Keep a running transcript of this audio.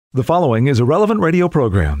The following is a relevant radio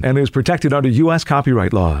program and is protected under U.S.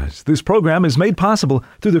 copyright laws. This program is made possible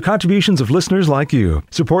through the contributions of listeners like you.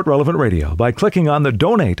 Support Relevant Radio by clicking on the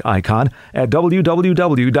donate icon at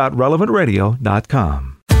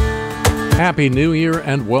www.relevantradio.com. Happy New Year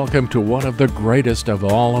and welcome to one of the greatest of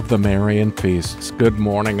all of the Marian feasts. Good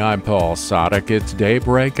morning, I'm Paul Sadek. It's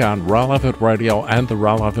Daybreak on Relevant Radio and the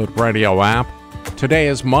Relevant Radio app. Today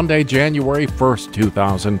is Monday, January 1st,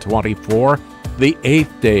 2024. The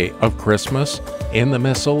 8th day of Christmas. In the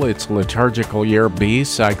Missal, it's Liturgical Year B,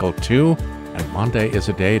 Cycle 2, and Monday is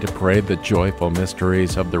a day to pray the joyful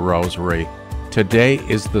mysteries of the Rosary. Today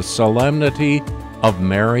is the Solemnity of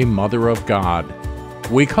Mary, Mother of God.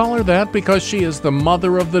 We call her that because she is the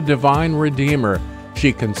mother of the divine Redeemer.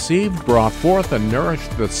 She conceived, brought forth, and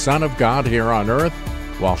nourished the Son of God here on earth.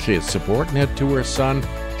 While she is subordinate to her Son,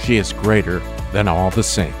 she is greater than all the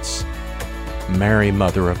saints. Mary,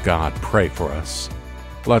 Mother of God, pray for us.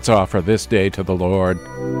 Let's offer this day to the Lord.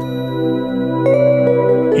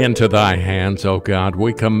 Into thy hands, O God,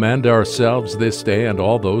 we commend ourselves this day and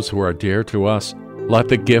all those who are dear to us. Let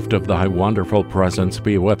the gift of thy wonderful presence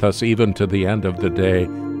be with us even to the end of the day.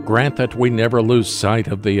 Grant that we never lose sight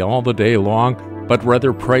of thee all the day long, but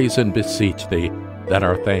rather praise and beseech thee, that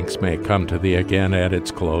our thanks may come to thee again at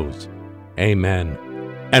its close. Amen.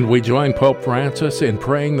 And we join Pope Francis in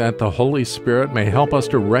praying that the Holy Spirit may help us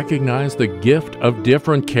to recognize the gift of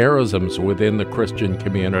different charisms within the Christian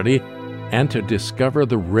community and to discover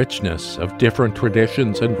the richness of different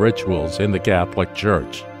traditions and rituals in the Catholic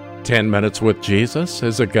Church. 10 Minutes with Jesus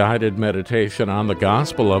is a guided meditation on the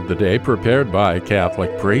gospel of the day prepared by a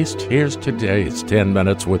Catholic priest. Here's today's 10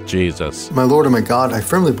 Minutes with Jesus. My Lord and my God, I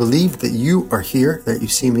firmly believe that you are here, that you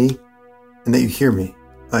see me, and that you hear me.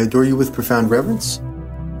 I adore you with profound reverence.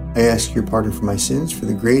 I ask your pardon for my sins, for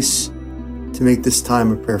the grace to make this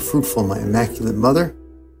time of prayer fruitful. My Immaculate Mother,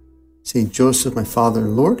 Saint Joseph, my Father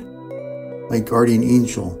and Lord, my guardian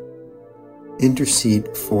angel,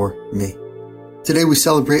 intercede for me. Today we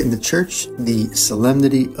celebrate in the Church the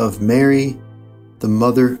Solemnity of Mary, the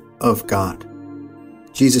Mother of God.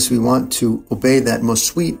 Jesus, we want to obey that most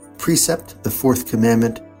sweet precept, the fourth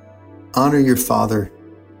commandment, honor your father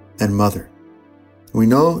and mother. We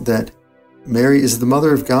know that Mary is the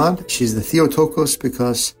Mother of God. She's the Theotokos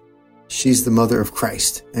because she's the mother of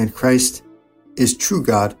Christ, and Christ is true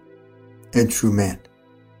God and true man.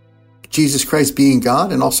 Jesus Christ being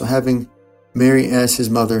God and also having Mary as his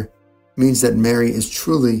mother means that Mary is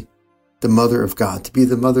truly the Mother of God. To be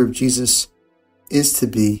the mother of Jesus is to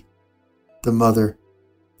be the Mother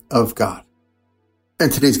of God. In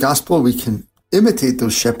today's gospel, we can imitate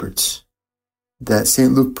those shepherds that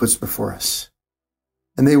St. Luke puts before us.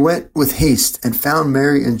 And they went with haste and found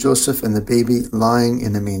Mary and Joseph and the baby lying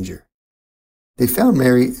in a manger. They found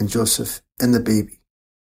Mary and Joseph and the baby.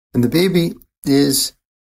 And the baby is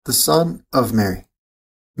the son of Mary.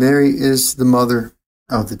 Mary is the mother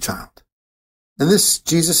of the child. And this,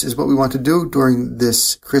 Jesus, is what we want to do during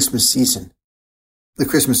this Christmas season. The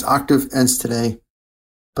Christmas octave ends today,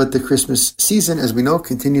 but the Christmas season, as we know,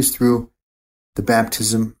 continues through the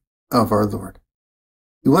baptism of our Lord.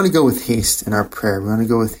 We want to go with haste in our prayer. We want to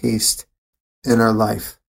go with haste in our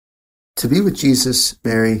life. To be with Jesus,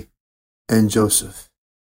 Mary, and Joseph.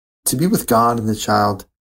 To be with God and the child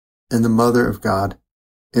and the Mother of God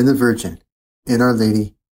and the Virgin in Our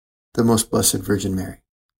Lady, the Most Blessed Virgin Mary.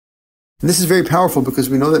 And this is very powerful because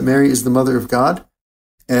we know that Mary is the Mother of God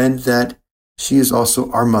and that she is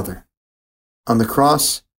also our mother. On the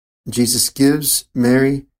cross, Jesus gives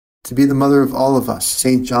Mary to be the mother of all of us.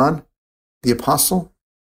 St. John, the Apostle,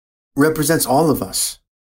 represents all of us.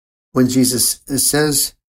 When Jesus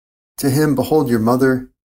says to him, behold your mother,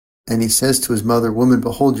 and he says to his mother, woman,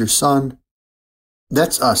 behold your son,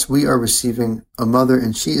 that's us. We are receiving a mother,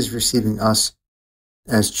 and she is receiving us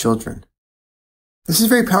as children. This is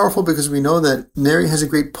very powerful because we know that Mary has a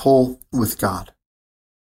great pull with God.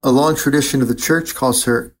 A long tradition of the Church calls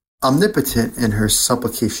her omnipotent in her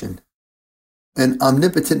supplication, an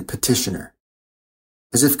omnipotent petitioner,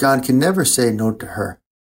 as if God can never say no to her,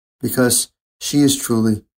 because she is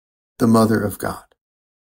truly the Mother of God.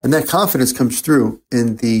 And that confidence comes through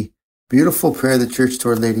in the beautiful prayer of the Church to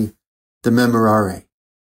Our Lady, the Memorare.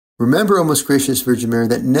 Remember, O most gracious Virgin Mary,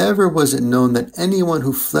 that never was it known that anyone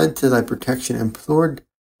who fled to thy protection, implored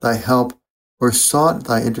thy help, or sought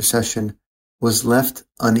thy intercession was left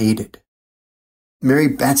unaided. Mary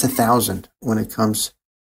bats 1,000 when it comes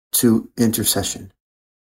to intercession.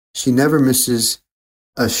 She never misses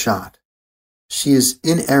a shot. She is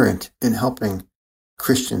inerrant in helping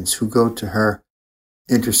Christians who go to her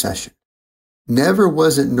intercession. Never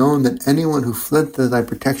was it known that anyone who fled to thy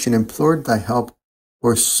protection, implored thy help,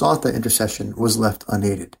 or sought that intercession was left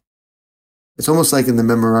unaided. It's almost like in the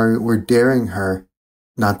Memorare, we're daring her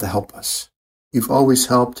not to help us. You've always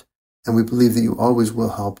helped, and we believe that you always will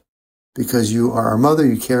help, because you are our mother,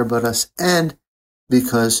 you care about us, and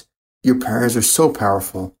because your prayers are so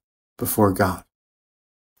powerful before God.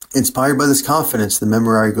 Inspired by this confidence, the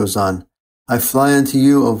Memorare goes on, I fly unto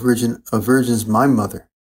you, O Virgin of Virgins, my mother.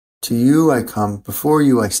 To you I come, before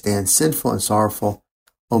you I stand, sinful and sorrowful.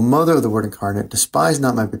 O Mother of the Word incarnate, despise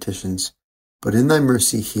not my petitions, but in thy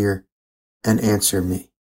mercy hear and answer me.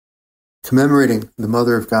 Commemorating the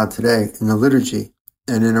Mother of God today in the liturgy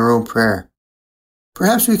and in our own prayer,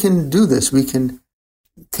 perhaps we can do this. We can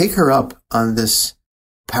take her up on this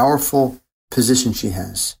powerful position she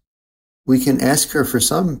has. We can ask her for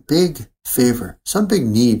some big favor, some big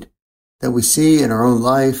need that we see in our own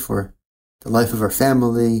life or the life of our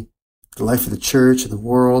family, the life of the church, of the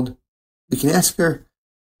world. We can ask her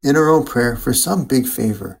in our own prayer for some big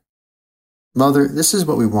favor. Mother, this is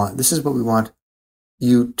what we want. This is what we want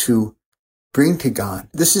you to bring to God.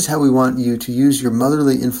 This is how we want you to use your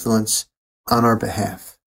motherly influence on our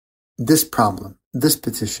behalf. This problem, this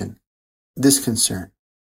petition, this concern.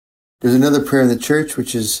 There's another prayer in the church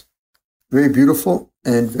which is very beautiful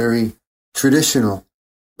and very traditional.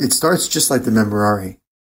 It starts just like the Memorare.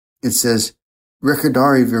 It says,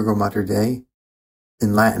 Recordari Virgo Mater Dei,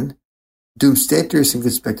 in Latin, Dum stateris in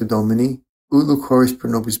conspecto Domini, ut lucoris pro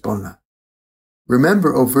nobis bona.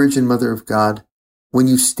 Remember, O Virgin Mother of God, when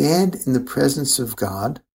you stand in the presence of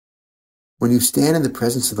God, when you stand in the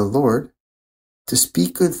presence of the Lord, to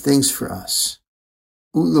speak good things for us.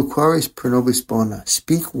 Ut loquaris pro nobis bona.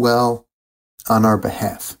 Speak well on our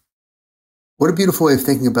behalf. What a beautiful way of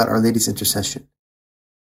thinking about Our Lady's intercession.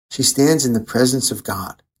 She stands in the presence of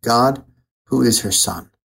God, God who is her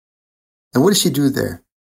Son. And what does she do there?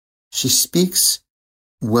 She speaks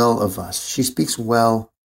well of us. She speaks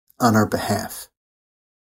well on our behalf.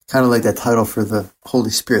 Kind of like that title for the Holy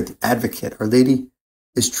Spirit, the Advocate. Our Lady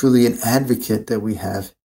is truly an advocate that we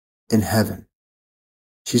have in heaven.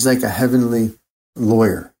 She's like a heavenly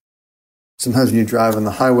lawyer. Sometimes when you drive on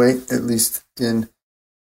the highway, at least in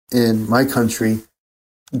my country,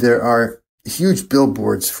 there are huge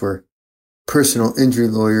billboards for personal injury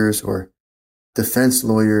lawyers or defense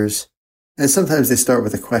lawyers. And sometimes they start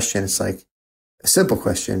with a question. It's like a simple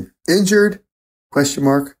question. Injured? Question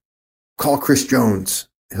mark. Call Chris Jones.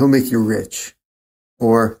 He'll make you rich.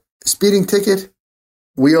 Or speeding ticket?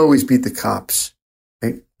 We always beat the cops.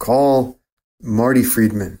 Right? Call Marty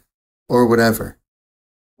Friedman or whatever.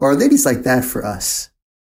 Or Our Lady's like that for us.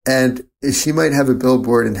 And she might have a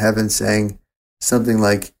billboard in heaven saying something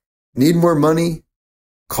like, need more money?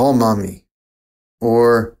 Call mommy.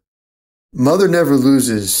 Or mother never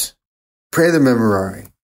loses. Pray the Memorare.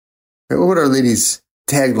 What would Our Lady's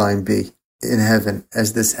tagline be in heaven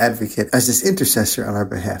as this advocate, as this intercessor on our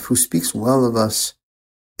behalf, who speaks well of us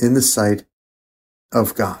in the sight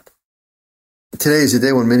of God? Today is a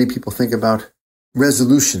day when many people think about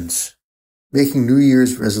resolutions, making New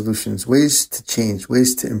Year's resolutions, ways to change,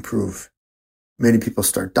 ways to improve. Many people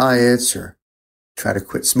start diets or try to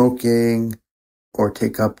quit smoking or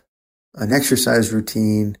take up an exercise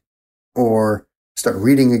routine or start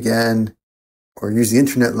reading again or use the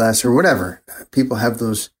internet less or whatever. People have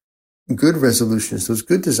those good resolutions, those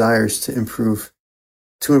good desires to improve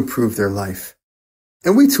their life.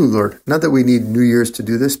 And we too, Lord, not that we need New Year's to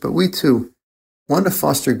do this, but we too want to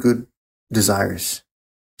foster good desires.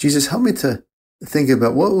 Jesus, help me to think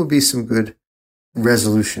about what would be some good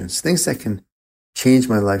resolutions, things that can change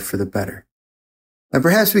my life for the better. And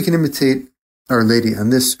perhaps we can imitate Our Lady on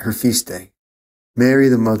this, her feast day, Mary,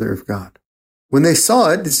 the Mother of God. When they saw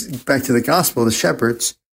it, this is back to the gospel, the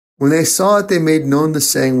shepherds, when they saw it, they made known the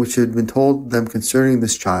saying which had been told them concerning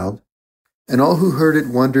this child, and all who heard it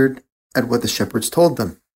wondered at what the shepherds told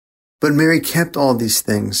them. But Mary kept all these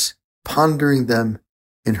things, pondering them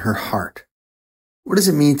in her heart. What does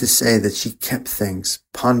it mean to say that she kept things,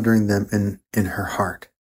 pondering them in her heart?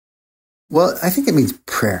 Well, I think it means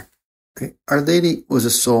prayer. Okay? Our Lady was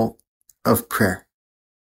a soul of prayer.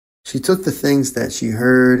 She took the things that she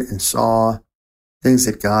heard and saw, things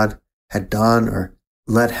that God had done or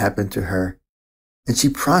let happen to her, and she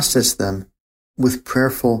processed them with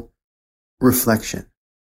prayerful reflection.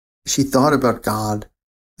 She thought about God,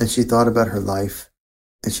 and she thought about her life,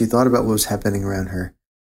 and she thought about what was happening around her,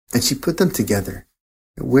 and she put them together.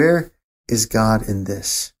 Where is God in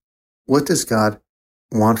this? What does God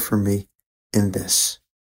want from me in this?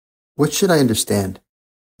 What should I understand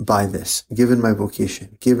by this, given my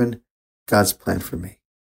vocation, given God's plan for me?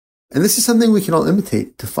 And this is something we can all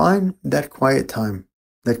imitate, to find that quiet time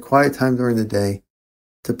during the day,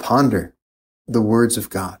 to ponder the words of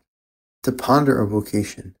God, to ponder our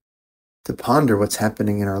vocation, to ponder what's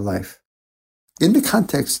happening in our life in the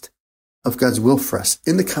context of God's will for us,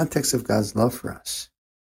 in the context of God's love for us,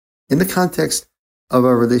 in the context of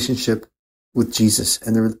our relationship with Jesus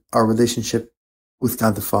and our relationship with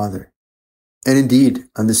God the Father. And indeed,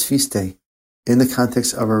 on this feast day, in the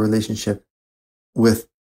context of our relationship with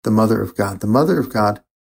the Mother of God,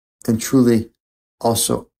 and truly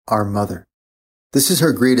also our Mother. This is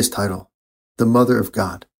her greatest title, the Mother of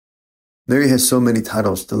God. Mary has so many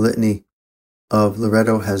titles. The Litany of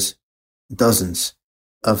Loretto has dozens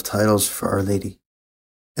of titles for Our Lady.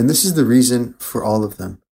 And this is the reason for all of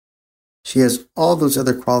them. She has all those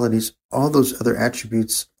other qualities, all those other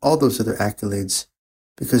attributes, all those other accolades,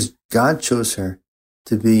 because God chose her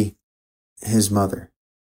to be his mother.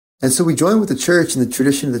 And so we join with the church and the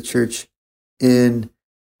tradition of the church in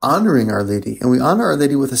honoring Our Lady. And we honor Our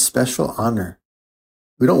Lady with a special honor.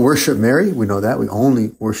 We don't worship Mary. We know that. We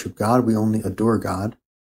only worship God. We only adore God.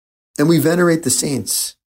 And we venerate the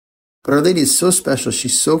saints. But Our Lady is so special.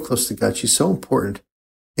 She's so close to God. She's so important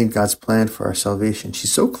in God's plan for our salvation.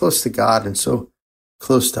 She's so close to God and so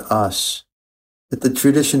close to us that the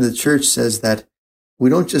tradition of the church says that we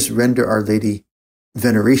don't just render Our Lady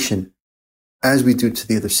veneration as we do to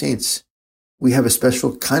the other saints. We have a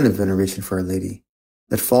special kind of veneration for Our Lady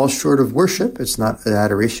that falls short of worship. It's not an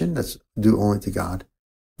adoration that's due only to God,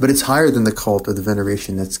 but it's higher than the cult or the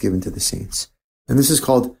veneration that's given to the saints. And this is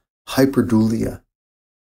called hyperdulia,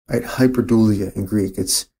 right? Hyperdulia in Greek.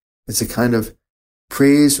 It's a kind of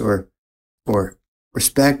praise or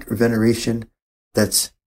respect or veneration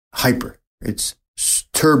that's hyper. It's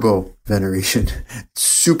turbo veneration,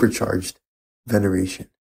 supercharged veneration.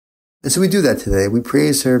 And so we do that today. We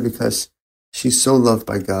praise her because she's so loved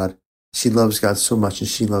by God. She loves God so much, and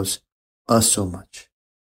she loves us so much.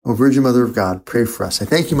 O Virgin Mother of God, pray for us. I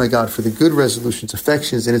thank you, my God, for the good resolutions,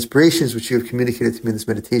 affections, and inspirations which you have communicated to me in this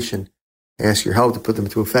meditation. I ask your help to put them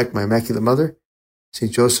into effect. My Immaculate Mother,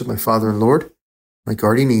 Saint Joseph, my Father and Lord, my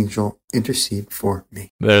guardian angel, intercede for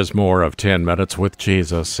me. There's more of 10 Minutes with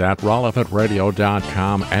Jesus at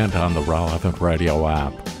relevantradio.com and on the Relevant Radio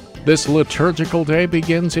app. This liturgical day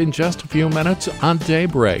begins in just a few minutes on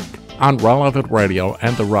Daybreak on Relevant Radio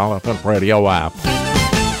and the Relevant Radio app.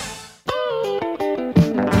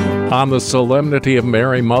 On the Solemnity of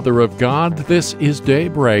Mary, Mother of God, this is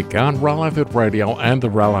Daybreak on Relevant Radio and the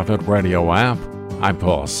Relevant Radio app. I'm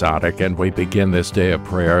Paul Sadek, and we begin this day of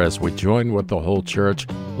prayer as we join with the whole church,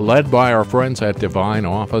 led by our friends at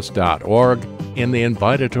divineoffice.org, in the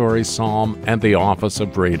invitatory psalm and the office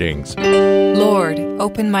of readings. Lord,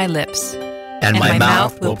 open my lips, and my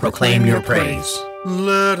mouth will proclaim your praise.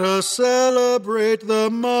 Let us celebrate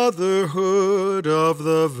the motherhood of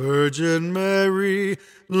the Virgin Mary.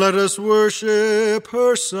 Let us worship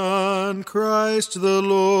her Son, Christ the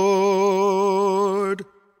Lord.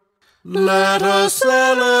 Let us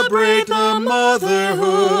celebrate the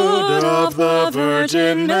motherhood of the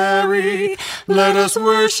Virgin Mary. Let us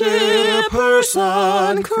worship her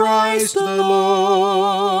Son, Christ the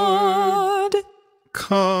Lord.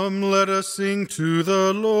 Come, let us sing to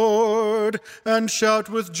the Lord, and shout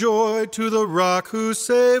with joy to the Rock who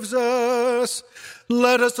saves us.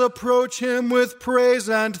 Let us approach him with praise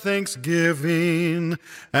and thanksgiving,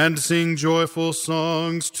 and sing joyful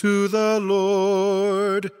songs to the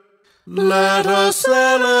Lord. Let us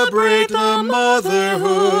celebrate the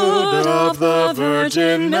motherhood of the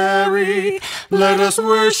Virgin Mary. Let us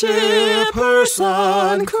worship her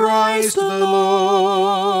Son, Christ the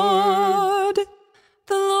Lord.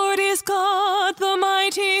 The Lord is God, the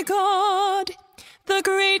mighty God, the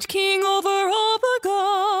great King over all the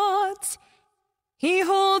gods. He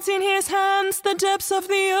holds in his hands the depths of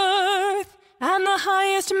the earth and the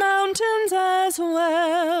highest mountains as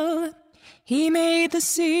well. He made the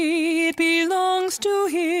sea, it belongs to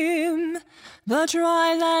him, the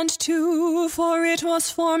dry land too, for it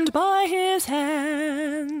was formed by his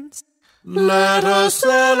hands. Let us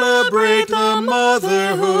celebrate the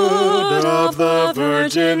motherhood of the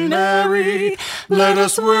Virgin Mary. Let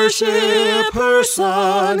us worship her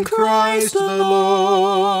Son, Christ the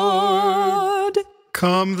Lord.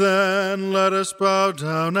 Come then, let us bow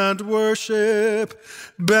down and worship,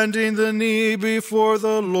 bending the knee before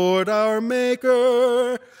the Lord our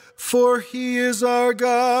Maker. For he is our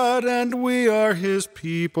God, and we are his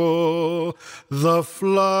people, the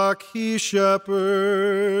flock he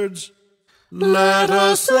shepherds. Let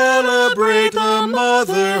us celebrate the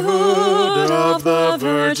motherhood of the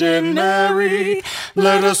Virgin Mary.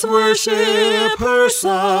 Let us worship her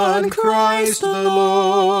Son, Christ the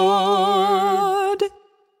Lord.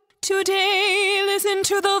 Today listen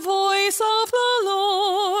to the voice of the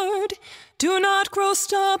Lord. Do not grow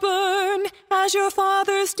stubborn, as your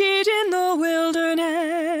fathers did in the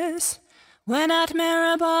wilderness. When at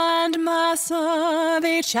Meribah and Massah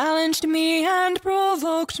they challenged me and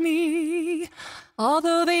provoked me,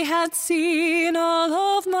 although they had seen all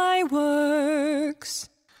of my works.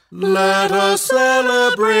 Let us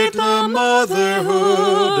celebrate the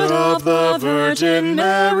motherhood of the Virgin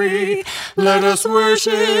Mary. Let us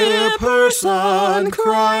worship her Son,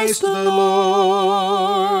 Christ the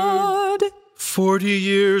Lord. 40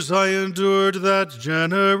 years I endured that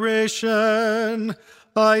generation.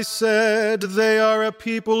 I said, they are a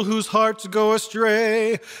people whose hearts go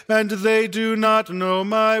astray, and they do not know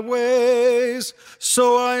my ways.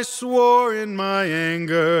 So I swore in my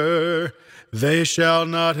anger, they shall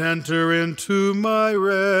not enter into my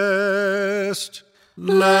rest.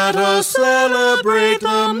 Let us celebrate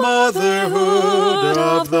the motherhood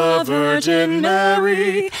of the Virgin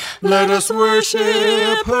Mary. Let us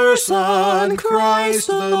worship her Son, Christ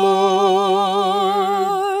the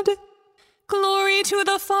Lord. Glory to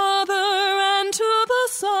the Father, and to the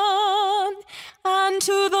Son, and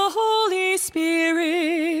to the Holy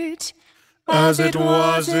Spirit. As it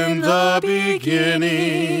was in the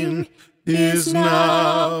beginning, is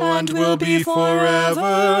now, and will be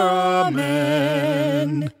forever.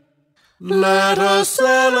 Amen. Let us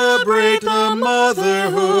celebrate the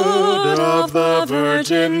motherhood of the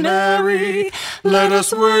Virgin Mary. Let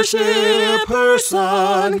us worship her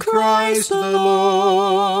Son, Christ the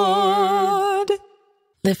Lord.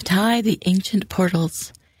 Lift high the ancient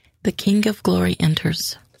portals, the King of glory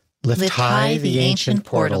enters. Lift high the ancient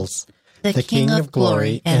portals, the King of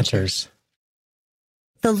glory enters.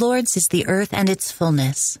 The Lord's is the earth and its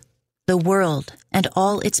fullness, the world and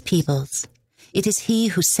all its peoples. It is he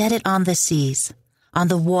who set it on the seas. On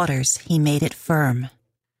the waters he made it firm.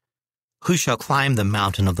 Who shall climb the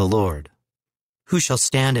mountain of the Lord? Who shall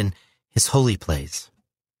stand in his holy place?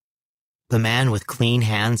 The man with clean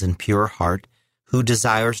hands and pure heart, who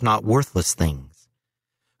desires not worthless things,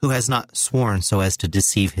 who has not sworn so as to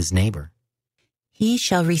deceive his neighbor. He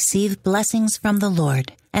shall receive blessings from the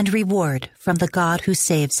Lord, and reward from the God who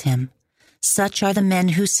saves him. Such are the men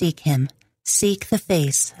who seek him. Seek the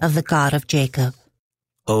face of the God of Jacob.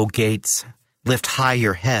 O gates, lift high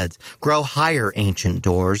your heads. Grow higher, ancient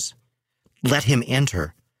doors. Let him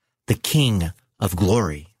enter, the King of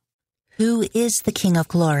glory. Who is the King of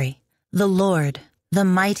glory? The Lord, the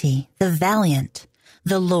mighty, the valiant.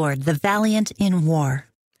 The Lord, the valiant in war.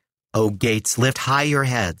 O gates, lift high your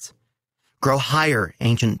heads. Grow higher,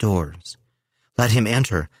 ancient doors. Let him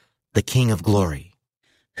enter, the King of glory.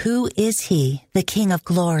 Who is he, the King of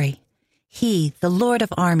glory? He, the Lord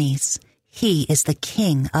of armies. He is the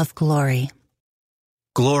King of glory.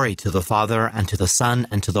 Glory to the Father, and to the Son,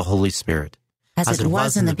 and to the Holy Spirit. As it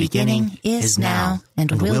was in the beginning, is now,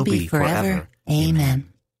 and will be forever. Amen.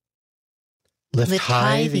 Lift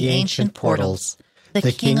high the ancient portals.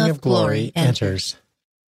 The King of glory enters.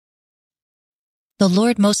 The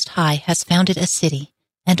Lord Most High has founded a city,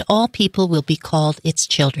 and all people will be called its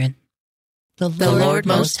children. The Lord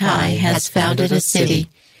Most High has founded a city,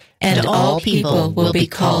 and all people will be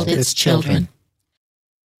called its children.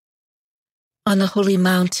 On the holy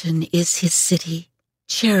mountain is his city,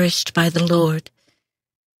 cherished by the Lord.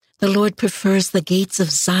 The Lord prefers the gates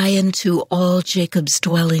of Zion to all Jacob's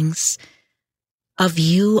dwellings. Of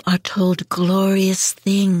you are told glorious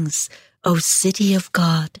things, O city of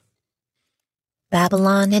God.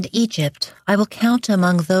 Babylon and Egypt I will count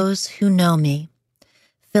among those who know me.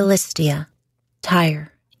 Philistia,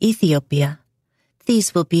 Tyre, Ethiopia,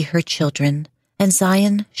 these will be her children, and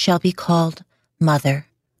Zion shall be called Mother,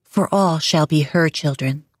 for all shall be her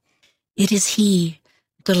children. It is he,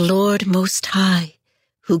 the Lord Most High,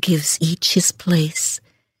 who gives each his place.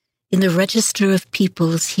 In the register of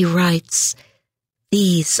peoples he writes,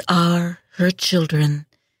 "These are her children."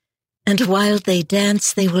 And while they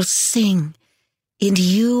dance they will sing, "In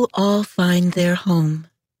you all find their home."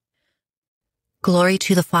 Glory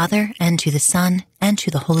to the Father, and to the Son, and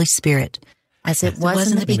to the Holy Spirit, as it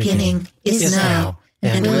was in the beginning, is now,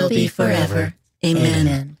 and will be forever.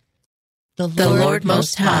 Amen. The Lord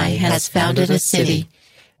Most High has founded a city,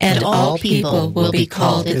 and all people will be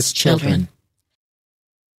called its children.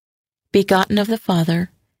 Begotten of the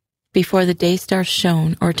Father, before the day star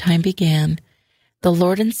shone or time began, the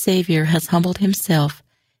Lord and Savior has humbled himself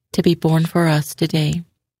to be born for us today.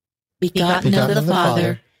 Begotten of the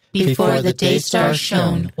Father, before the day star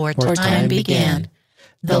shone or time began,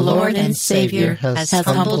 the Lord and Savior has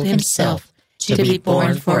humbled himself to be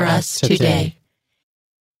born for us today.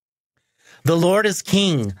 The Lord is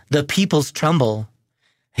king, the peoples tremble.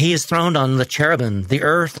 He is throned on the cherubim, the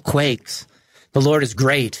earth quakes. The Lord is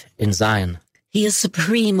great in Zion. He is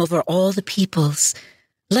supreme over all the peoples.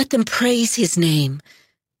 Let them praise his name,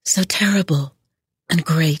 so terrible and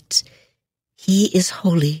great. He is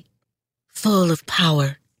holy, full of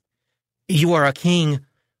power. You are a king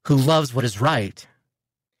who loves what is right.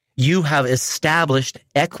 You have established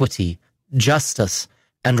equity, justice,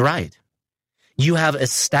 and right. You have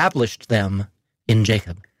established them in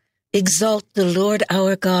Jacob. Exalt the Lord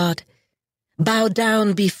our God. Bow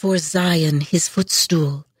down before Zion, his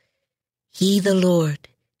footstool. He, the Lord,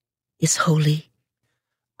 is holy.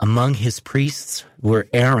 Among his priests were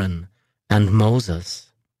Aaron and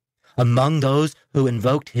Moses. Among those who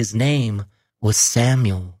invoked his name was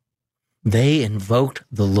Samuel. They invoked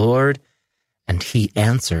the Lord, and he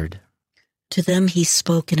answered. To them he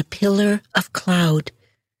spoke in a pillar of cloud.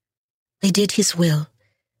 They did his will.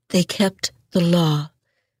 They kept the law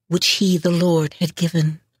which he, the Lord, had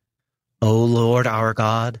given. O Lord our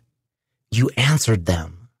God, you answered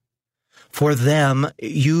them. For them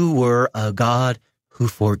you were a God who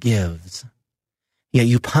forgives, yet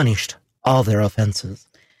you punished all their offenses.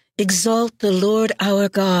 Exalt the Lord our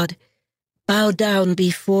God. Bow down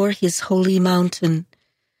before his holy mountain,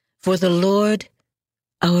 for the Lord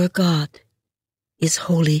our God is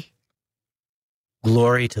holy.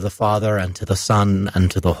 Glory to the Father, and to the Son,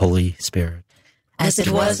 and to the Holy Spirit. As it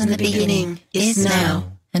was in the beginning, is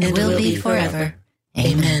now, and will be forever.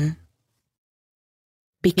 Amen.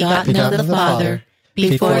 Begotten of the Father,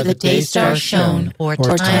 before the day star shone or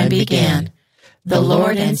time began, the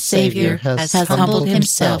Lord and Savior has humbled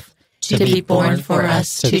himself to be born for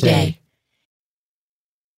us today.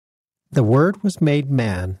 The Word was made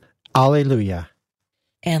man. Alleluia.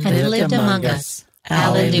 And lived among us.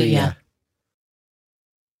 Alleluia.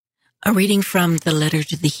 A reading from the letter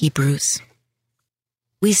to the Hebrews.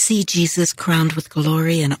 We see Jesus crowned with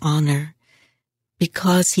glory and honor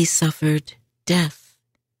because he suffered death.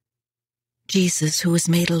 Jesus, who was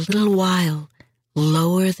made a little while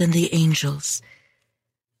lower than the angels,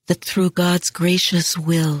 that through God's gracious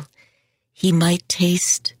will he might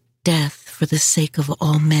taste death for the sake of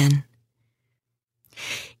all men.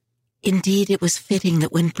 Indeed, it was fitting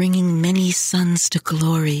that when bringing many sons to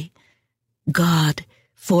glory, God,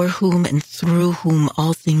 for whom and through whom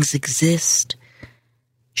all things exist,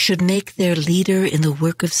 should make their leader in the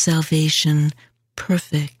work of salvation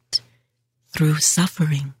perfect through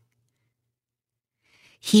suffering.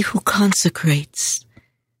 He who consecrates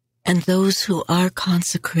and those who are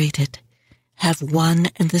consecrated have one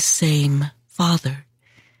and the same Father.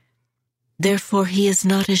 Therefore he is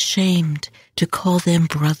not ashamed to call them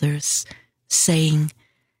brothers, saying,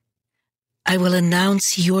 I will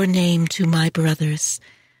announce your name to my brothers.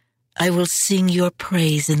 I will sing your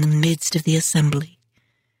praise in the midst of the assembly.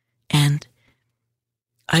 And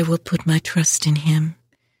I will put my trust in him.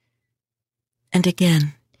 And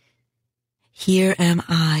again, here am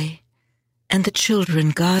I, and the children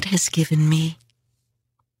God has given me.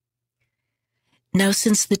 Now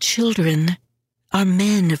since the children are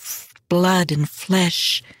men of blood and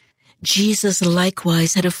flesh, Jesus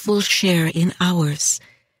likewise had a full share in ours,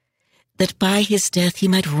 that by his death he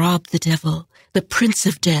might rob the devil, the prince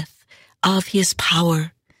of death, of his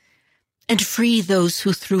power, and free those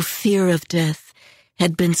who through fear of death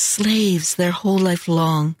had been slaves their whole life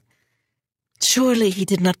long. Surely he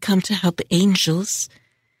did not come to help angels,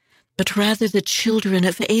 but rather the children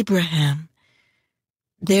of Abraham.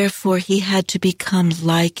 Therefore he had to become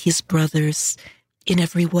like his brothers in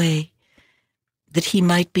every way, that he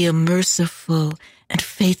might be a merciful and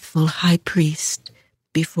faithful high priest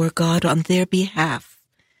before God on their behalf,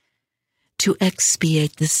 to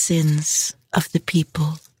expiate the sins of the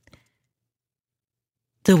people.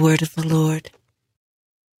 The word of the Lord.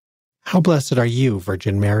 How blessed are you,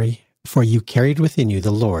 Virgin Mary, for you carried within you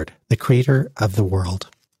the Lord, the Creator of the world.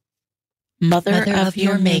 Mother of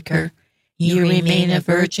your Maker, you remain a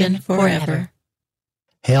virgin forever.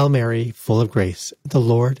 Hail Mary, full of grace, the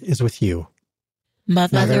Lord is with you.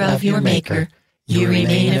 Mother of your Maker, you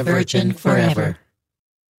remain a virgin forever.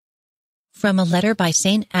 From a letter by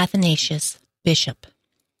St. Athanasius, Bishop.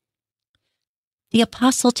 The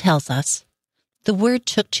Apostle tells us, the Word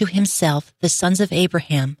took to himself the sons of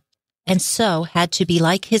Abraham, and so had to be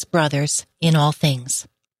like his brothers in all things.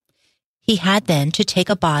 He had then to take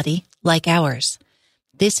a body like ours.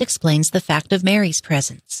 This explains the fact of Mary's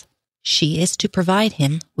presence. She is to provide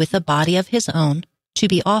him with a body of his own to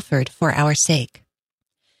be offered for our sake.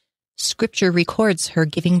 Scripture records her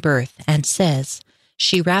giving birth and says,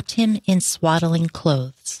 she wrapped him in swaddling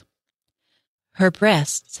clothes. Her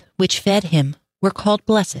breasts, which fed him, were called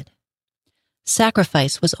blessed.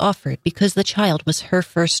 Sacrifice was offered because the child was her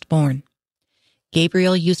firstborn.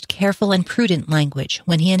 Gabriel used careful and prudent language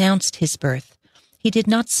when he announced his birth. He did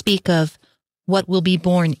not speak of what will be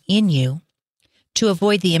born in you, to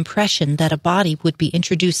avoid the impression that a body would be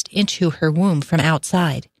introduced into her womb from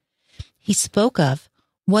outside. He spoke of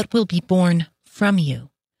what will be born from you,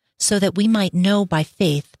 so that we might know by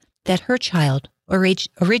faith that her child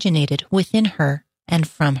originated within her and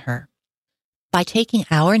from her. By taking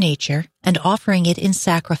our nature and offering it in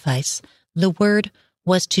sacrifice, the Word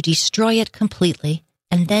was to destroy it completely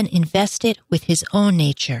and then invest it with his own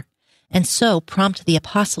nature, and so prompt the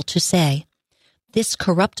apostle to say, "This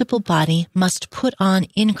corruptible body must put on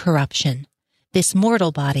incorruption. This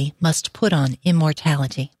mortal body must put on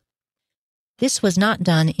immortality." This was not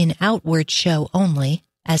done in outward show only,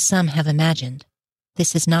 as some have imagined.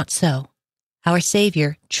 This is not so. Our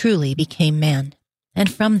Savior truly became man,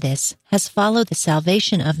 and from this has followed the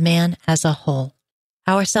salvation of man as a whole.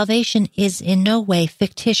 Our salvation is in no way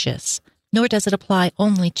fictitious, nor does it apply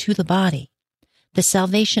only to the body. The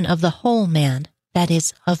salvation of the whole man, that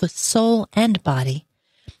is, of soul and body,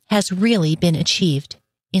 has really been achieved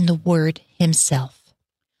in the Word himself.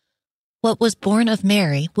 What was born of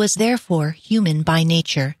Mary was therefore human by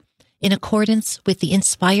nature, in accordance with the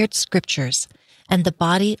inspired Scriptures, and the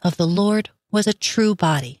body of the Lord was a true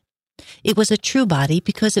body. It was a true body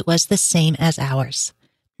because it was the same as ours.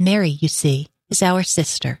 Mary, you see, is our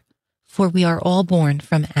sister, for we are all born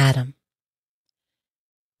from Adam.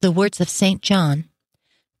 The words of St. John,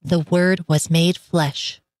 "The Word was made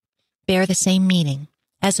flesh," bear the same meaning,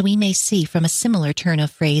 as we may see from a similar turn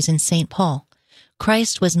of phrase in St. Paul.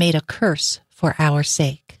 Christ was made a curse for our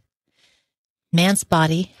sake. Man's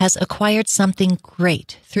body has acquired something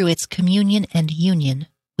great through its communion and union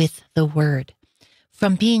with the Word.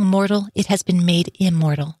 From being mortal, it has been made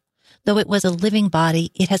immortal. Though it was a living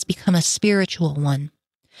body, it has become a spiritual one.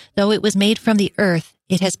 Though it was made from the earth,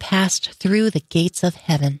 it has passed through the gates of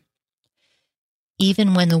heaven.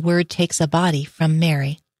 Even when the Word takes a body from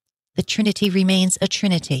Mary, the Trinity remains a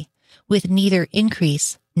Trinity, with neither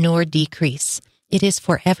increase nor decrease. It is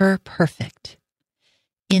forever perfect.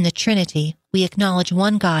 In the Trinity, we acknowledge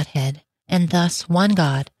one Godhead, and thus one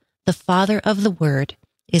God, the Father of the Word,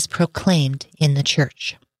 is proclaimed in the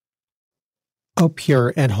Church. O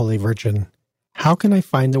pure and holy Virgin, how can I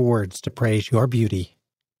find the words to praise your beauty?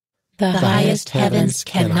 The highest heavens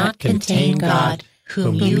cannot contain God,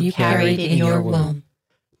 whom you carried in your womb.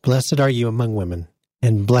 Blessed are you among women,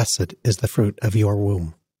 and blessed is the fruit of your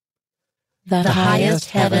womb. The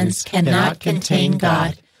highest heavens cannot contain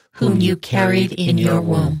God, whom you carried in your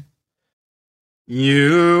womb.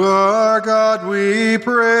 You are God, we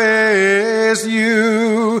praise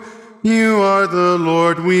you. You are the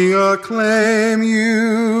Lord, we acclaim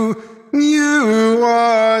you. You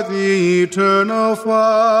are the eternal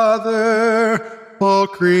Father. All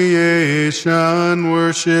creation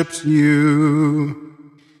worships you.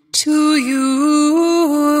 To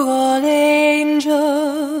you, all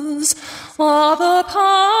angels, all the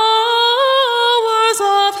powers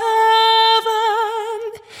of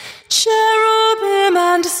heaven, cherubim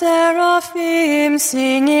and seraphim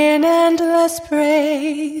sing in endless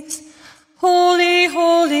praise. Holy,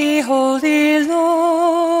 holy, holy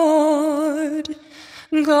Lord,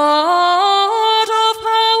 God of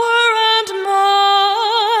power and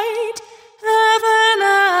might, heaven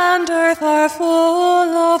and earth are full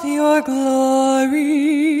of your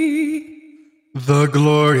glory. The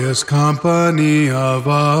glorious company of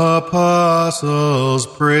apostles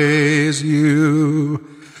praise you.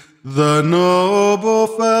 The noble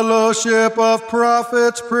fellowship of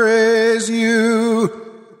prophets praise you.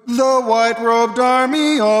 The white-robed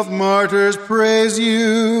army of martyrs praise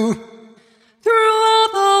you.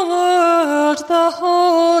 Throughout the world, the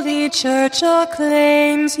Holy Church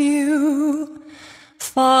acclaims you.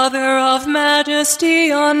 Father of majesty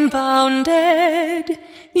unbounded,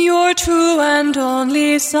 your true and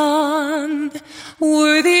only Son,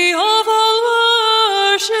 worthy of all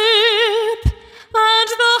worship, and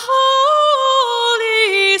the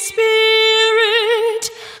Holy Spirit,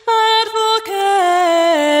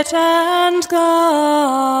 advocate and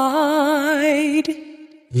guide.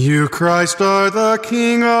 You, Christ, are the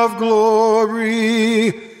King of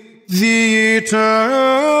glory, the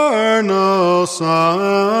eternal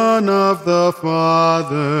Son of the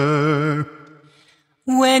Father.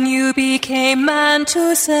 When you became man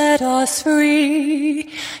to set us free,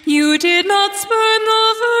 you did not spurn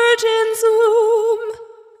the Virgin's womb.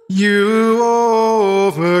 You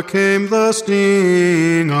overcame the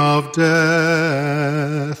sting of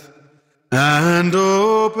death and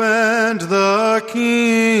opened the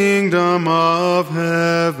kingdom of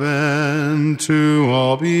heaven to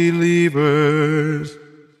all believers.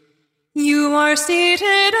 You You are seated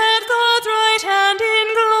at God's right hand in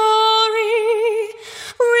glory.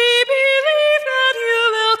 We believe that you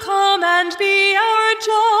will come and be our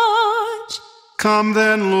judge. Come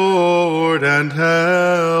then, Lord, and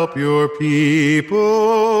help your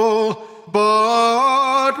people,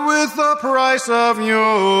 bought with the price of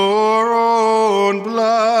your own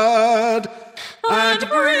blood, and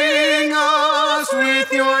bring us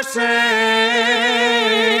with your saints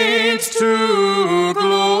to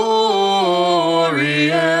glory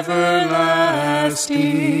everlasting.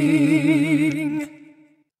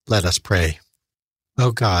 Let us pray.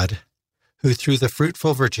 O God, who through the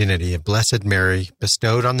fruitful virginity of Blessed Mary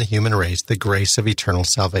bestowed on the human race the grace of eternal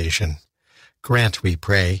salvation, grant, we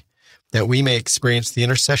pray, that we may experience the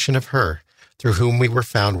intercession of her, through whom we were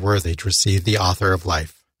found worthy to receive the author of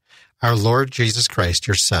life, our Lord Jesus Christ,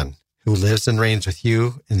 your Son, who lives and reigns with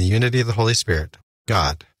you in the unity of the Holy Spirit,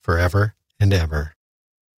 God, forever and ever.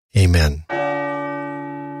 Amen.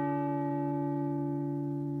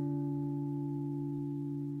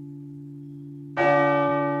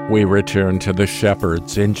 We return to the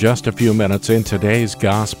shepherds in just a few minutes in today's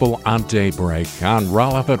Gospel on Daybreak on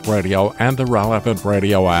Relevant Radio and the Relevant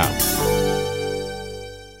Radio app.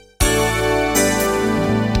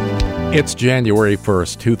 It's January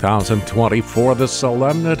 1st, 2024, the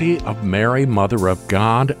Solemnity of Mary, Mother of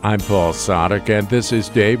God. I'm Paul Sadek, and this is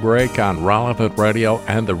Daybreak on Relevant Radio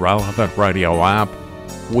and the Relevant Radio app.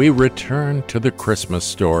 We return to the Christmas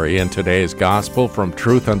story in today's Gospel from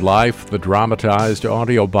Truth and Life, the dramatized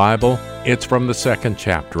audio Bible. It's from the second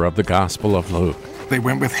chapter of the Gospel of Luke. They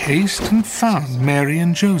went with haste and found Mary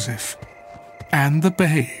and Joseph and the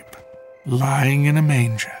babe lying in a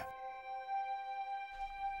manger.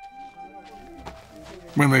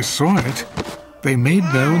 When they saw it, they made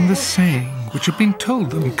known the saying which had been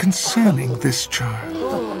told them concerning this child.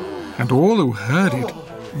 And all who heard it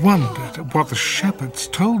wondered at what the shepherds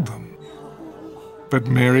told them. But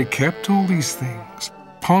Mary kept all these things,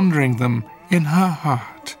 pondering them in her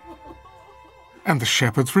heart. And the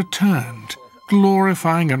shepherds returned,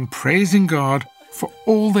 glorifying and praising God for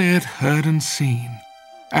all they had heard and seen,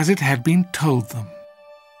 as it had been told them.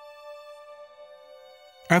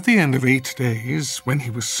 At the end of 8 days, when he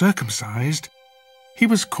was circumcised, he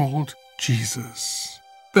was called Jesus,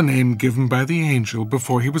 the name given by the angel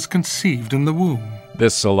before he was conceived in the womb.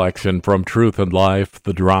 This selection from Truth and Life,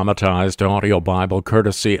 the dramatized audio Bible,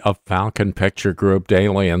 courtesy of Falcon Picture Group.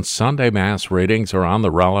 Daily and Sunday Mass readings are on the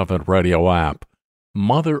Relevant Radio app.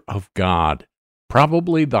 Mother of God,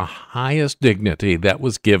 probably the highest dignity that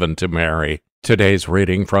was given to Mary. Today's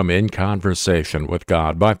reading from In Conversation with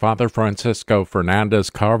God by Father Francisco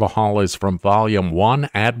Fernandez Carvajal is from Volume 1,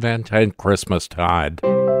 Advent and Christmastide.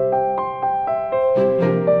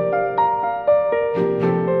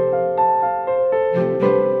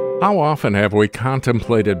 How often have we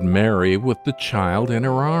contemplated Mary with the child in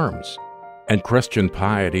her arms? And Christian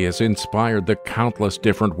piety has inspired the countless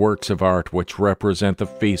different works of art which represent the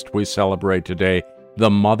feast we celebrate today,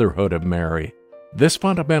 the motherhood of Mary. This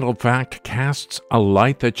fundamental fact casts a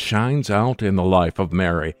light that shines out in the life of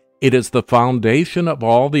Mary. It is the foundation of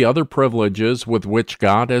all the other privileges with which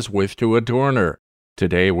God has wished to adorn her.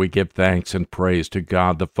 Today we give thanks and praise to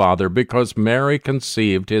God the Father because Mary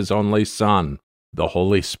conceived his only Son. The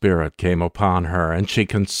Holy Spirit came upon her, and she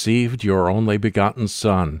conceived your only begotten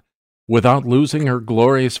Son. Without losing her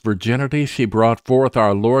glorious virginity, she brought forth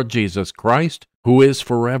our Lord Jesus Christ, who is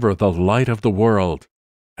forever the light of the world.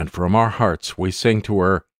 And from our hearts we sing to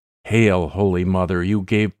her, Hail, Holy Mother, you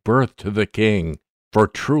gave birth to the King. For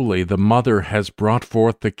truly the Mother has brought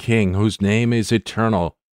forth the King, whose name is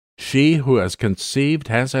eternal. She who has conceived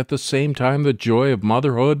has at the same time the joy of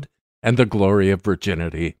motherhood and the glory of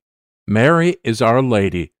virginity. Mary is Our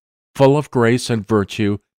Lady, full of grace and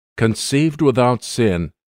virtue, conceived without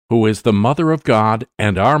sin, who is the Mother of God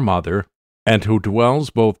and our Mother, and who dwells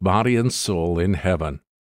both body and soul in heaven.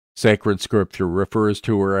 Sacred Scripture refers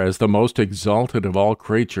to her as the most exalted of all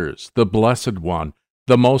creatures, the Blessed One,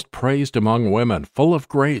 the most praised among women, full of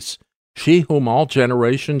grace, she whom all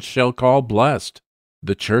generations shall call blessed.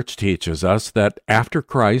 The Church teaches us that after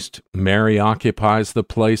Christ, Mary occupies the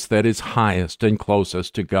place that is highest and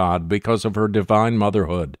closest to God because of her divine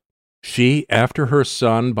motherhood. She, after her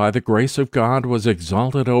Son, by the grace of God, was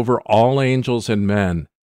exalted over all angels and men.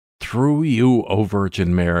 Through you, O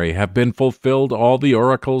Virgin Mary, have been fulfilled all the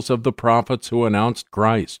oracles of the prophets who announced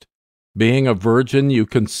Christ. Being a virgin, you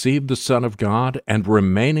conceived the Son of God, and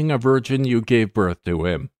remaining a virgin, you gave birth to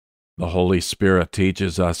him. The Holy Spirit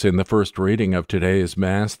teaches us in the first reading of today's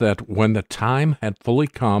Mass that when the time had fully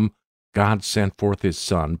come, God sent forth his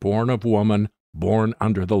Son, born of woman, born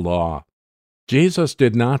under the law. Jesus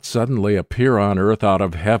did not suddenly appear on earth out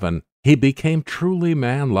of heaven. He became truly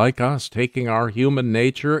man like us, taking our human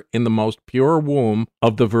nature in the most pure womb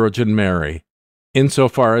of the Virgin Mary.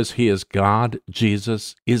 Insofar as he is God,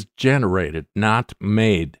 Jesus is generated, not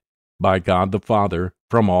made, by God the Father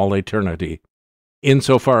from all eternity.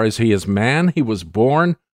 Insofar as he is man, he was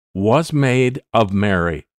born, was made of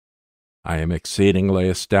Mary. I am exceedingly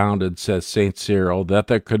astounded, says St. Cyril, that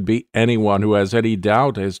there could be anyone who has any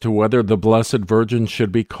doubt as to whether the Blessed Virgin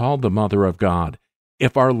should be called the Mother of God.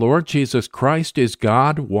 If our Lord Jesus Christ is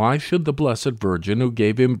God, why should the Blessed Virgin who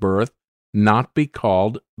gave him birth not be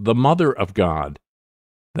called the Mother of God?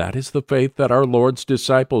 That is the faith that our Lord's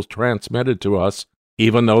disciples transmitted to us,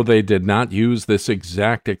 even though they did not use this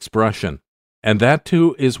exact expression. And that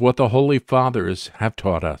too is what the Holy Fathers have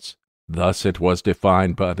taught us. Thus it was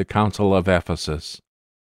defined by the Council of Ephesus.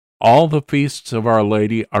 All the feasts of Our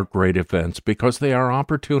Lady are great events because they are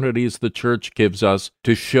opportunities the Church gives us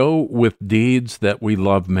to show with deeds that we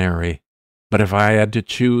love Mary. But if I had to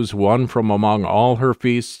choose one from among all her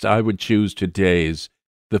feasts, I would choose today's,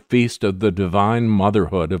 the feast of the divine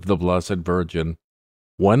motherhood of the Blessed Virgin.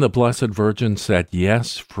 When the Blessed Virgin said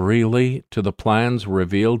yes freely to the plans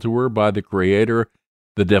revealed to her by the Creator,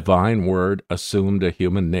 the divine Word assumed a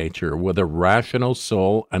human nature with a rational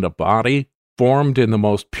soul and a body formed in the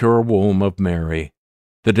most pure womb of Mary.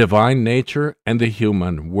 The divine nature and the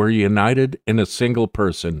human were united in a single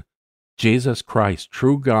person, Jesus Christ,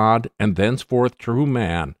 true God and thenceforth true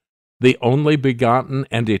man, the only begotten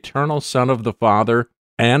and eternal Son of the Father,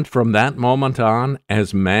 and from that moment on,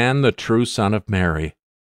 as man, the true Son of Mary.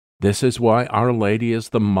 This is why Our Lady is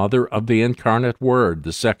the Mother of the Incarnate Word,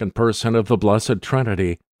 the second person of the Blessed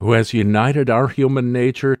Trinity, who has united our human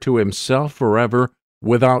nature to himself forever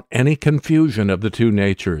without any confusion of the two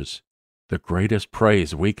natures. The greatest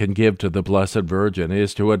praise we can give to the Blessed Virgin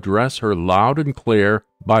is to address her loud and clear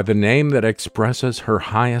by the name that expresses her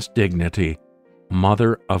highest dignity,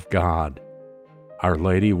 Mother of God. Our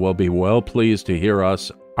Lady will be well pleased to hear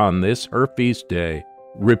us on this her feast day,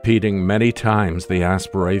 repeating many times the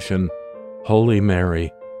aspiration, Holy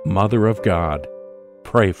Mary, Mother of God,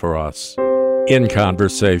 pray for us. In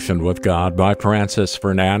Conversation with God by Francis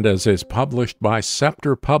Fernandez is published by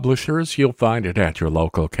Scepter Publishers. You'll find it at your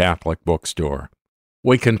local Catholic bookstore.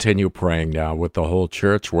 We continue praying now with the whole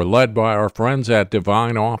church. We're led by our friends at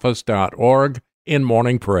divineoffice.org in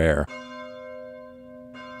morning prayer.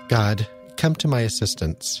 God, come to my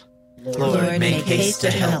assistance. Lord, make haste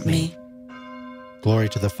to help me. Glory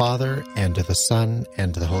to the Father, and to the Son,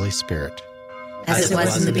 and to the Holy Spirit. As it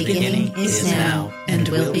was in the beginning, is now, and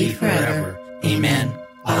will be forever. Amen.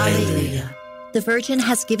 Alleluia. The Virgin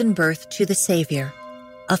has given birth to the Savior.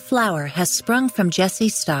 A flower has sprung from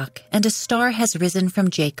Jesse's stock, and a star has risen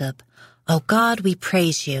from Jacob. O God, we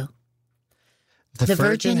praise you. The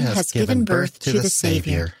Virgin has given birth to the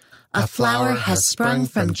Savior. A flower has sprung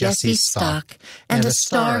from Jesse's stock, and a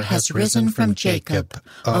star has risen from Jacob.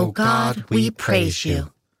 O God, we praise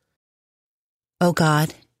you. O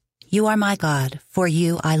God, you are my God, for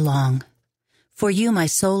you I long. For you my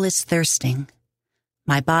soul is thirsting.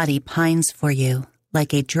 My body pines for you,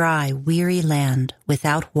 like a dry, weary land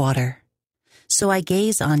without water. So I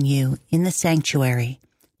gaze on you in the sanctuary,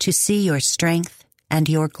 to see your strength and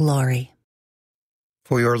your glory.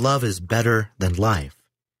 For your love is better than life.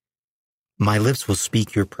 My lips will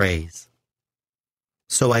speak your praise.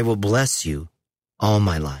 So I will bless you all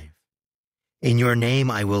my life. In your name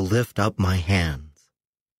I will lift up my hands.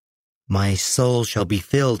 My soul shall be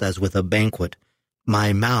filled as with a banquet.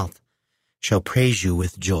 My mouth shall praise you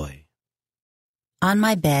with joy. On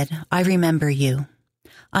my bed I remember you.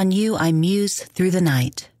 On you I muse through the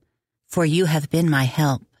night. For you have been my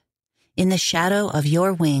help. In the shadow of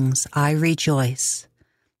your wings I rejoice.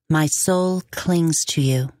 My soul clings to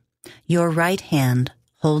you. Your right hand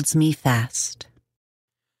holds me fast.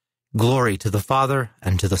 Glory to the Father,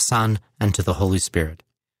 and to the Son, and to the Holy Spirit.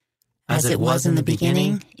 As it was in the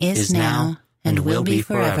beginning, is now, and will be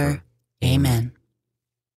forever. Amen.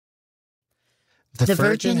 The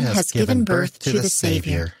Virgin has given birth to the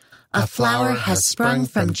Savior. A flower has sprung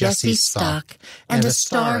from Jesse's stock, and a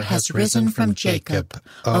star has risen from Jacob.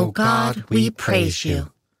 O God, we praise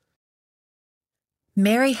you.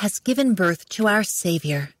 Mary has given birth to our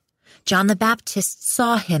Savior. John the Baptist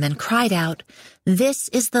saw him and cried out, "This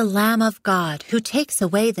is the Lamb of God who takes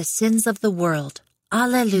away the sins of the world.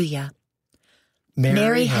 Alleluia."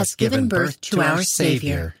 Mary has given birth to our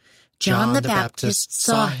Savior. John the Baptist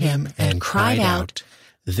saw him and cried out,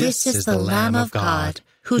 "This is the Lamb of God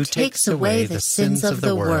who takes away the sins of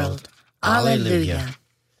the world. Alleluia."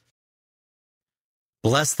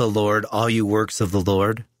 Bless the Lord, all you works of the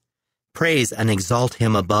Lord. Praise and exalt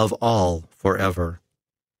him above all forever.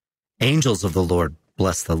 Angels of the Lord,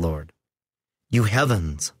 bless the Lord. You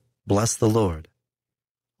heavens, bless the Lord.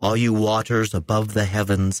 All you waters above the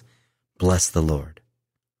heavens, bless the Lord.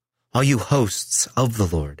 All you hosts of the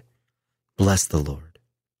Lord, bless the Lord.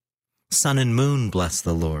 Sun and moon, bless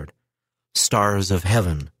the Lord. Stars of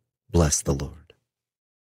heaven, bless the Lord.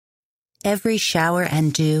 Every shower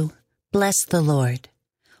and dew, bless the Lord.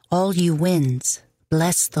 All you winds,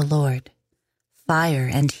 bless the Lord. Fire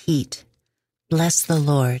and heat, bless the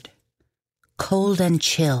Lord. Cold and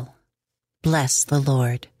chill, bless the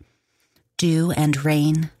Lord. Dew and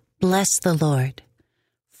rain, bless the Lord.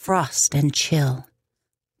 Frost and chill,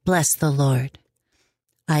 bless the Lord.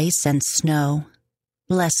 Ice and snow,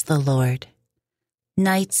 bless the Lord.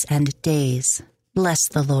 Nights and days, bless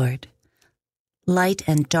the Lord. Light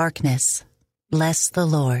and darkness, bless the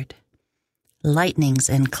Lord. Lightnings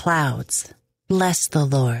and clouds, bless the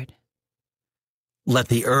Lord. Let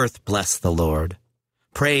the earth bless the Lord.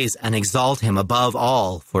 Praise and exalt him above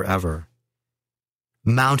all forever.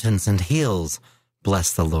 Mountains and hills,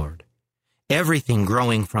 bless the Lord. Everything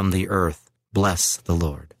growing from the earth, bless the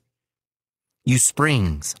Lord. You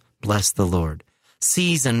springs, bless the Lord.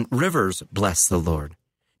 Seas and rivers, bless the Lord.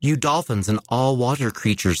 You dolphins and all water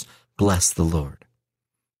creatures, bless the Lord.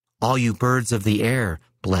 All you birds of the air,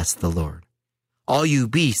 bless the Lord. All you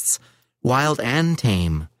beasts, wild and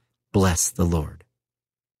tame, bless the Lord.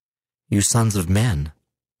 You sons of men,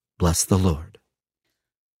 bless the Lord.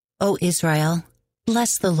 O Israel,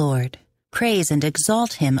 bless the Lord. Praise and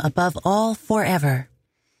exalt him above all forever.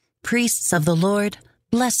 Priests of the Lord,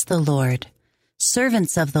 bless the Lord.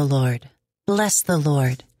 Servants of the Lord, bless the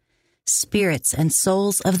Lord. Spirits and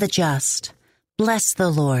souls of the just, bless the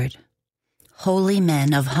Lord. Holy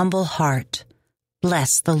men of humble heart,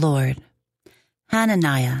 bless the Lord.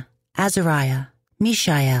 Hananiah, Azariah,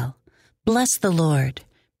 Mishael, bless the Lord.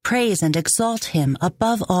 Praise and exalt him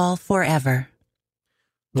above all forever.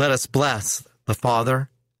 Let us bless the Father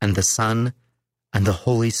and the Son and the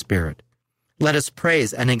Holy Spirit. Let us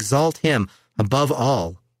praise and exalt him above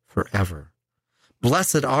all forever.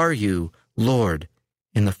 Blessed are you, Lord,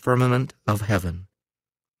 in the firmament of heaven,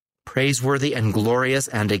 praiseworthy and glorious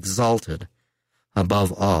and exalted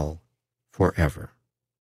above all forever.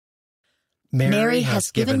 Mary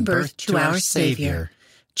has given birth to our Savior.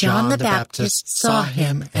 John the Baptist saw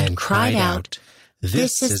him and cried out,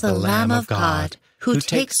 "This is the Lamb of God, who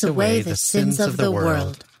takes away the sins of the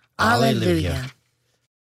world. Alleluia."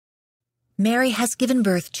 Mary has given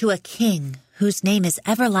birth to a King whose name is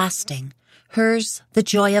everlasting. Hers the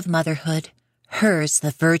joy of motherhood, hers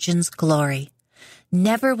the Virgin's glory.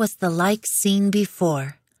 Never was the like seen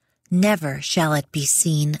before, never shall it be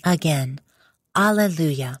seen again.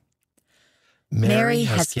 Alleluia. Mary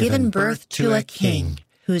has given birth to a King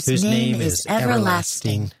whose name is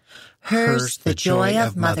everlasting. Hers the joy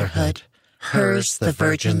of motherhood, hers the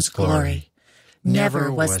Virgin's glory.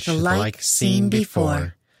 Never was the like seen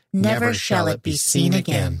before, never shall it be seen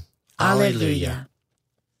again. Alleluia.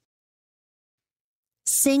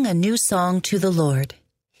 Sing a new song to the Lord,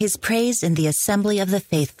 his praise in the assembly of the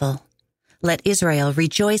faithful. Let Israel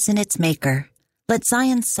rejoice in its Maker. Let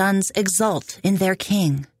Zion's sons exult in their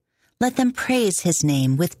King. Let them praise his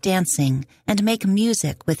name with dancing and make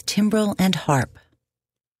music with timbrel and harp.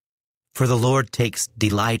 For the Lord takes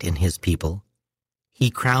delight in his people. He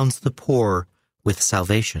crowns the poor with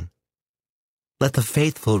salvation. Let the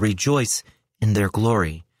faithful rejoice in their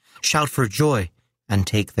glory, shout for joy and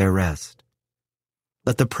take their rest.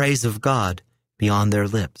 Let the praise of God be on their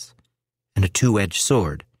lips and a two-edged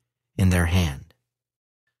sword in their hand,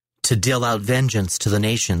 to deal out vengeance to the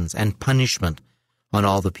nations and punishment on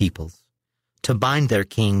all the peoples, to bind their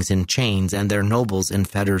kings in chains and their nobles in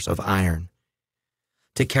fetters of iron,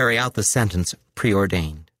 to carry out the sentence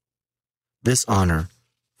preordained. This honor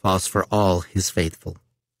falls for all his faithful.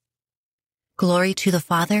 Glory to the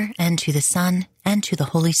Father, and to the Son, and to the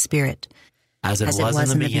Holy Spirit, as it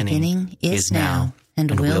was in the beginning, is now,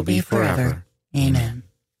 and will be forever. Amen.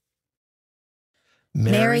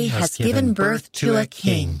 Mary has given birth to a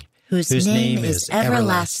King whose name is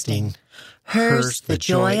everlasting. Hers the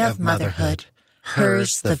joy of motherhood,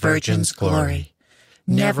 hers the Virgin's glory.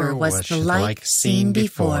 Never was the like seen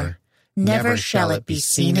before, never shall it be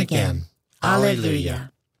seen again.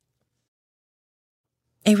 Alleluia.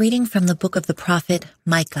 A reading from the book of the prophet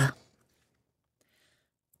Micah.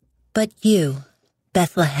 But you,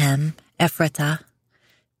 Bethlehem, Ephratah,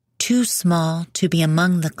 too small to be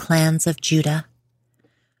among the clans of Judah,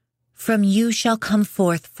 from you shall come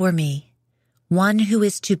forth for me one who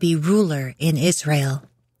is to be ruler in Israel,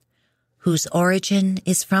 whose origin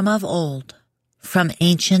is from of old, from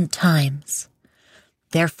ancient times.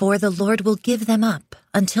 Therefore the Lord will give them up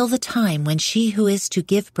until the time when she who is to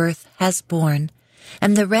give birth has born,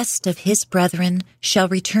 and the rest of his brethren shall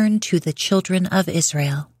return to the children of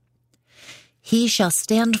Israel. He shall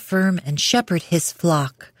stand firm and shepherd his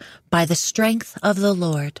flock by the strength of the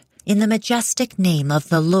Lord, in the majestic name of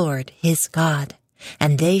the Lord his God,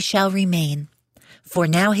 and they shall remain. For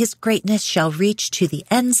now his greatness shall reach to the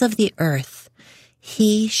ends of the earth.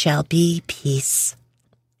 He shall be peace.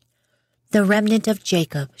 The remnant of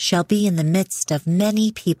Jacob shall be in the midst of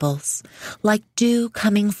many peoples, like dew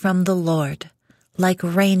coming from the Lord, like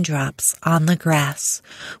raindrops on the grass,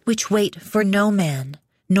 which wait for no man,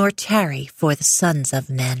 nor tarry for the sons of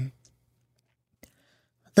men.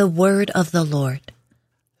 The word of the Lord.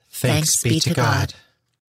 Thanks be to God.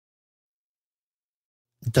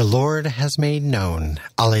 The Lord has made known.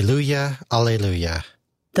 Alleluia, alleluia.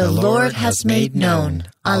 The Lord has made known.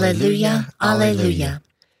 Alleluia, alleluia.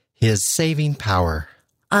 His saving power.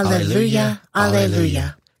 Alleluia,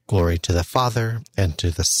 alleluia. Glory to the Father, and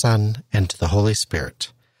to the Son, and to the Holy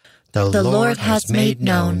Spirit. The Lord has made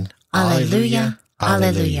known. Alleluia,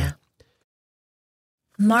 alleluia.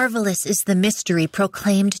 Marvelous is the mystery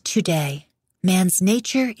proclaimed today. Man's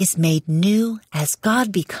nature is made new as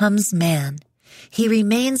God becomes man. He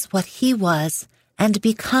remains what he was and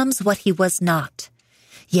becomes what he was not.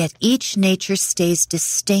 Yet each nature stays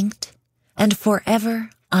distinct and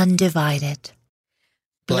forever undivided.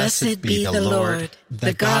 Blessed be the Lord,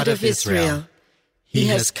 the God of Israel. He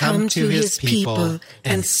has come to his people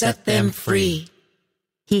and set them free.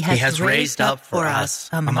 He has raised up for us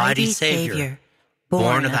a mighty Savior,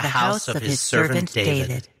 born of the house of his servant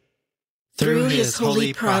David. Through his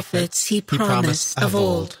holy prophets he promised of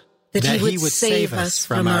old that he would save us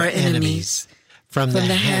from our enemies, from the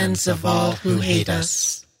hands of all who hate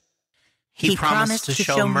us. He promised to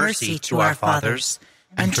show mercy to our fathers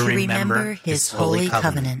and to remember his holy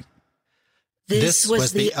covenant. This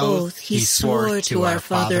was the oath he swore to our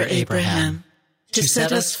father Abraham, to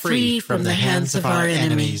set us free from the hands of our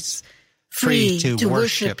enemies, free to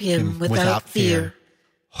worship him without fear,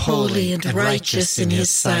 holy and righteous in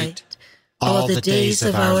his sight, all the days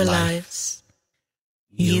of our lives.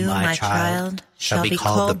 You, my child, shall be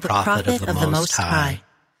called the prophet of the Most High,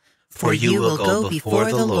 for you will go before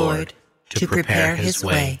the Lord to prepare his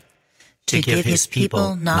way, to give his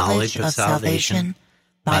people knowledge of salvation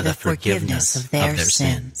by the forgiveness of their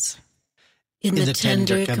sins. In the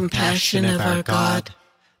tender compassion of our God,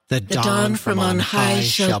 the dawn from on high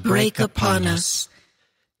shall break upon us,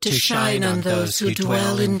 to shine on those who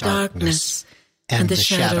dwell in darkness and the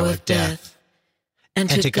shadow of death, and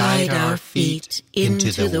to guide our feet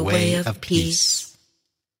into the way of peace.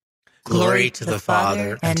 Glory to the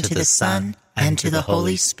Father, and to the Son, and to the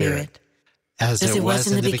Holy Spirit. As it was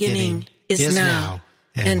in the beginning, is now,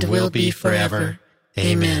 and will be forever.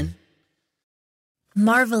 Amen.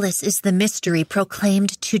 Marvelous is the mystery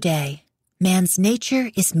proclaimed today. Man's nature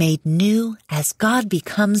is made new as God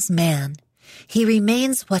becomes man. He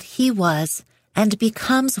remains what he was and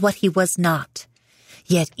becomes what he was not.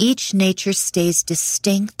 Yet each nature stays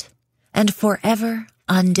distinct and forever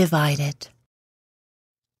undivided.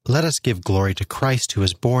 Let us give glory to Christ, who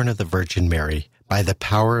is born of the Virgin Mary, by the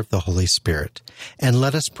power of the Holy Spirit, and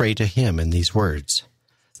let us pray to him in these words.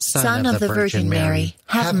 Son of the Virgin Mary,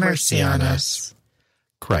 have mercy on us.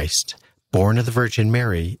 Christ, born of the Virgin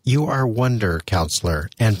Mary, you are wonder, counselor,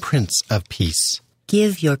 and Prince of Peace.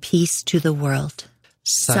 Give your peace to the world.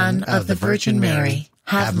 Son of the Virgin Mary,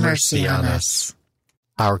 have mercy on us.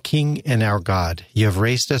 Our King and our God, you have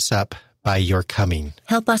raised us up by your coming.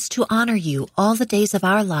 Help us to honor you all the days of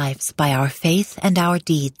our lives by our faith and our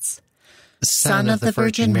deeds. Son of the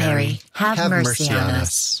Virgin Mary, have mercy on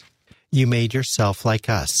us. You made yourself like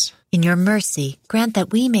us. In your mercy, grant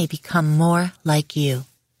that we may become more like you.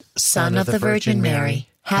 Son of the Virgin Mary,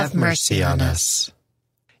 have mercy on us.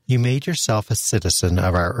 You made yourself a citizen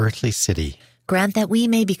of our earthly city. Grant that we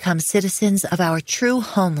may become citizens of our true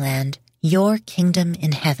homeland, your kingdom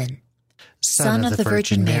in heaven. Son of the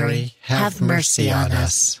Virgin Mary, have mercy on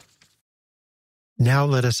us. Now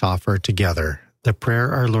let us offer together the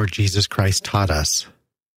prayer our Lord Jesus Christ taught us.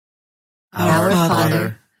 Our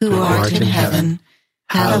Father, who art in heaven,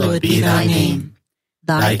 hallowed be thy name.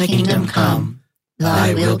 Thy kingdom come,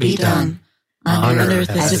 thy will be done, on earth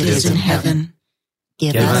as it is in heaven.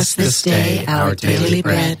 Give us this day our daily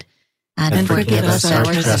bread, and forgive us our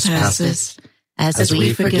trespasses, as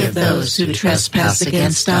we forgive those who trespass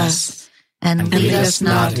against us. And lead us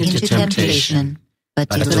not into temptation, but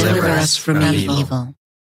deliver us from evil.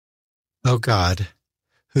 O God,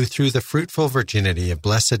 who through the fruitful virginity of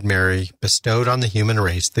Blessed Mary bestowed on the human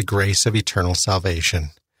race the grace of eternal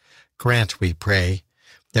salvation, grant, we pray,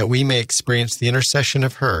 that we may experience the intercession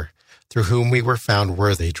of her, through whom we were found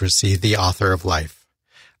worthy to receive the author of life,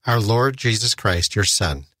 our Lord Jesus Christ, your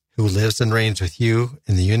Son, who lives and reigns with you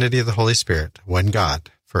in the unity of the Holy Spirit, one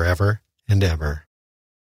God, forever and ever.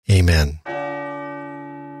 Amen.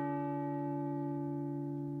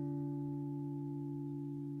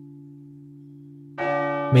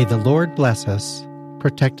 May the Lord bless us,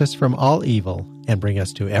 protect us from all evil, and bring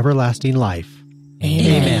us to everlasting life.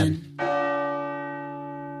 Amen.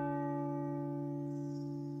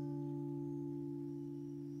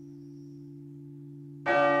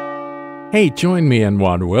 Hey, join me in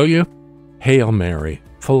one, will you? Hail Mary,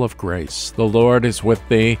 full of grace, the Lord is with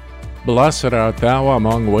thee. Blessed art thou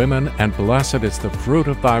among women, and blessed is the fruit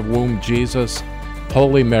of thy womb, Jesus.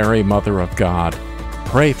 Holy Mary, Mother of God,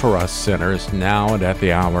 pray for us sinners, now and at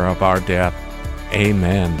the hour of our death.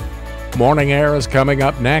 Amen. Morning Air is coming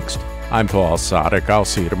up next. I'm Paul Sadek. I'll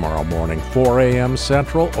see you tomorrow morning, 4 a.m.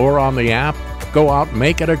 Central, or on the app. Go out,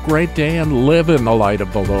 make it a great day, and live in the light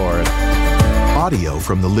of the Lord. Audio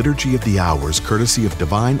from the Liturgy of the Hours, courtesy of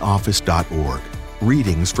DivineOffice.org.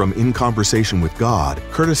 Readings from In Conversation with God,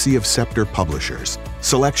 courtesy of Scepter Publishers.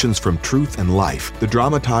 Selections from Truth and Life, the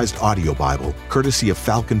dramatized audio Bible, courtesy of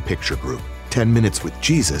Falcon Picture Group. 10 Minutes with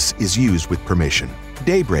Jesus is used with permission.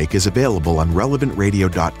 Daybreak is available on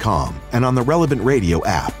RelevantRadio.com and on the Relevant Radio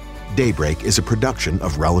app. Daybreak is a production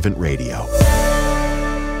of Relevant Radio.